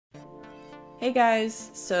Hey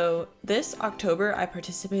guys, so this October I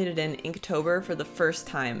participated in Inktober for the first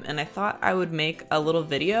time, and I thought I would make a little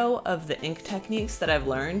video of the ink techniques that I've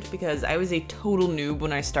learned because I was a total noob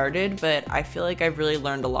when I started, but I feel like I've really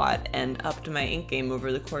learned a lot and upped my ink game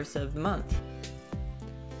over the course of the month.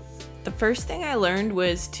 The first thing I learned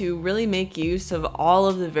was to really make use of all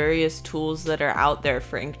of the various tools that are out there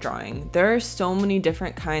for ink drawing. There are so many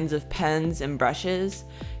different kinds of pens and brushes.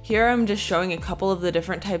 Here I'm just showing a couple of the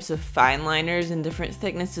different types of fine liners and different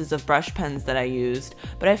thicknesses of brush pens that I used,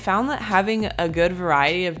 but I found that having a good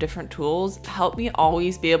variety of different tools helped me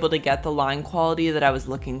always be able to get the line quality that I was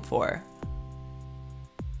looking for.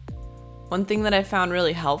 One thing that I found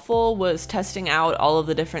really helpful was testing out all of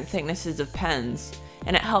the different thicknesses of pens,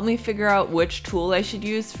 and it helped me figure out which tool I should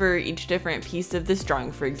use for each different piece of this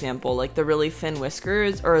drawing, for example, like the really thin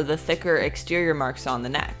whiskers or the thicker exterior marks on the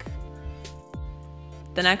neck.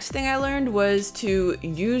 The next thing I learned was to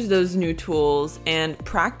use those new tools and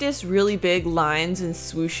practice really big lines and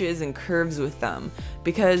swooshes and curves with them,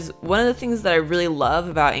 because one of the things that I really love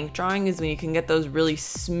about ink drawing is when you can get those really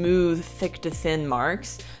smooth, thick to thin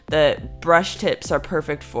marks that brush tips are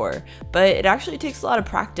perfect for. But it actually takes a lot of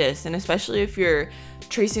practice, and especially if you're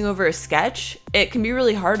tracing over a sketch, it can be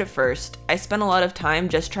really hard at first. I spent a lot of time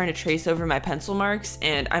just trying to trace over my pencil marks,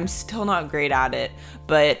 and I'm still not great at it,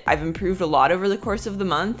 but I've improved a lot over the course of the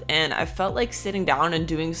month, and I felt like sitting down and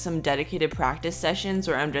doing some dedicated practice sessions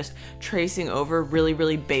where I'm just tracing over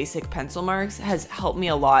really basic pencil marks has helped me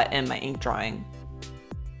a lot in my ink drawing.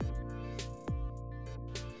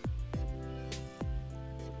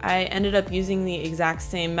 I ended up using the exact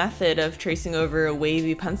same method of tracing over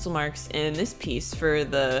wavy pencil marks in this piece for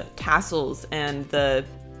the tassels and the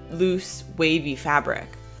loose wavy fabric.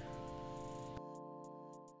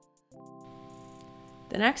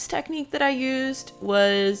 The next technique that I used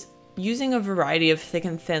was using a variety of thick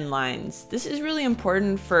and thin lines. This is really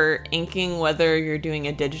important for inking whether you're doing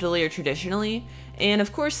it digitally or traditionally, and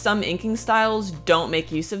of course some inking styles don't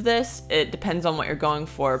make use of this. It depends on what you're going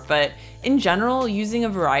for, but in general, using a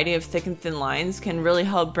variety of thick and thin lines can really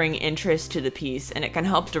help bring interest to the piece, and it can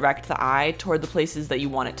help direct the eye toward the places that you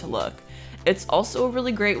want it to look. It's also a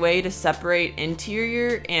really great way to separate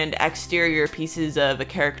interior and exterior pieces of a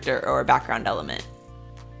character or a background element.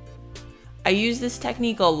 I use this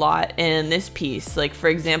technique a lot in this piece. Like, for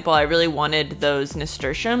example, I really wanted those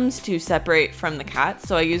nasturtiums to separate from the cat,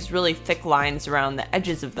 so I used really thick lines around the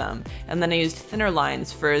edges of them, and then I used thinner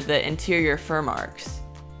lines for the interior fur marks.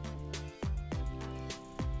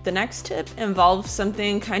 The next tip involves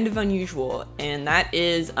something kind of unusual, and that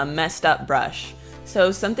is a messed up brush.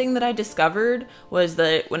 So something that I discovered was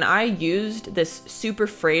that when I used this super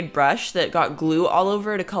frayed brush that got glue all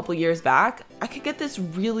over it a couple years back, I could get this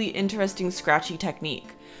really interesting scratchy technique.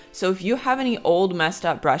 So if you have any old messed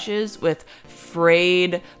up brushes with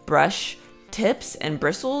frayed brush tips and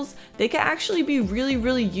bristles, they can actually be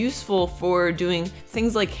really useful for doing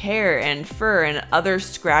things like hair and fur and other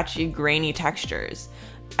scratchy, grainy textures.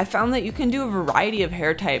 I found that you can do a variety of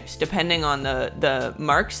hair types depending on the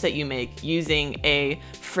marks that you make using a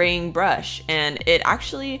fraying brush, and it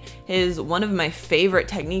actually is one of my favorite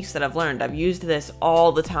techniques that I've learned. I've used this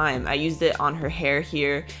all the time. I used it on her hair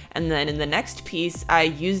here, and then in the next piece I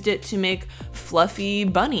used it to make fluffy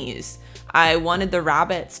bunnies. I wanted the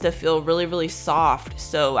rabbits to feel really soft,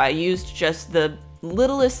 so I used just the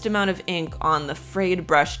littlest amount of ink on the frayed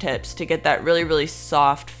brush tips to get that really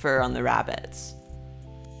soft fur on the rabbits.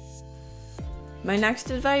 My next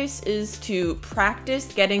advice is to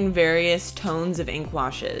practice getting various tones of ink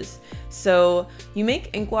washes. So you make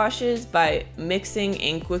ink washes by mixing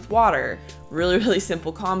ink with water. Really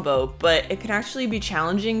simple combo, but it can actually be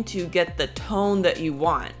challenging to get the tone that you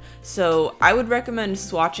want. So I would recommend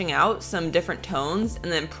swatching out some different tones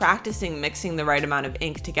and then practicing mixing the right amount of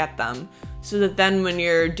ink to get them, so that then when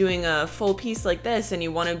you're doing a full piece like this and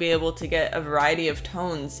you want to be able to get a variety of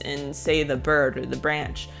tones in, say, the bird or the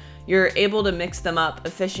branch, you're able to mix them up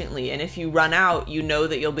efficiently, and if you run out, you know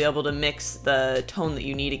that you'll be able to mix the tone that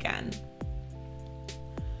you need again.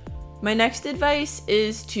 My next advice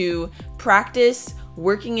is to practice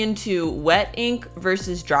working into wet ink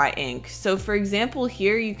versus dry ink. So for example,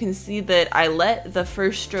 here you can see that I let the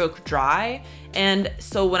first stroke dry, and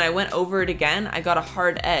so when I went over it again, I got a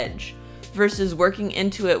hard edge. Versus working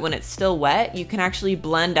into it when it's still wet, you can actually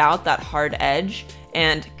blend out that hard edge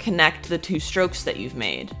and connect the two strokes that you've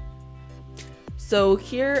made. So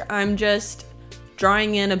here I'm just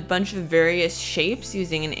drawing in a bunch of various shapes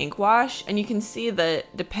using an ink wash, and you can see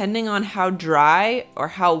that depending on how dry or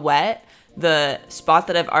how wet the spot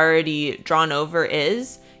that I've already drawn over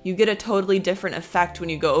is, you get a totally different effect when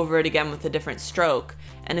you go over it again with a different stroke.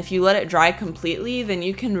 and if you let it dry completely, then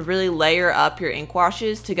you can really layer up your ink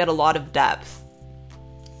washes to get a lot of depth.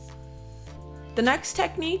 The next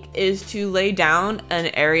technique is to lay down an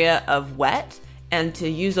area of wet and to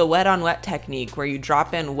use a wet on wet technique where you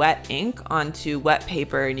drop in wet ink onto wet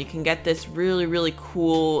paper and you can get this really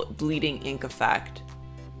cool bleeding ink effect.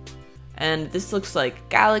 And this looks like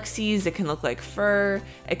galaxies, it can look like fur,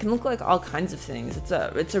 it can look like all kinds of things.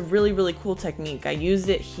 It's a really cool technique. I used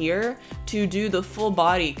it here to do the full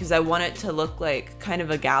body because I want it to look like kind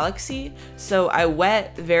of a galaxy. So I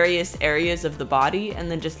wet various areas of the body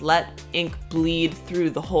and then just let ink bleed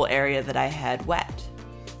through the whole area that I had wet.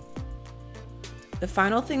 The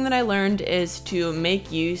final thing that I learned is to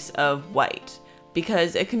make use of white,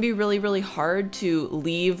 because it can be really hard to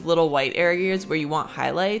leave little white areas where you want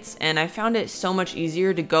highlights, and I found it so much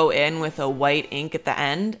easier to go in with a white ink at the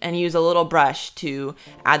end and use a little brush to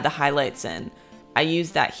add the highlights in. I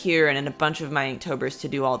used that here and in a bunch of my Inktobers to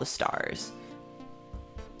do all the stars.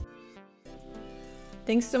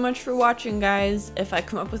 Thanks so much for watching, guys. If I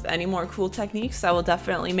come up with any more cool techniques, I will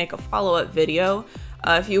definitely make a follow-up video.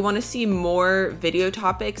 If you want to see more video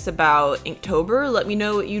topics about Inktober, let me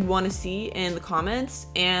know what you'd want to see in the comments,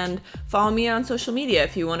 and follow me on social media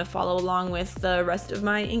if you want to follow along with the rest of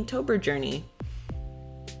my Inktober journey.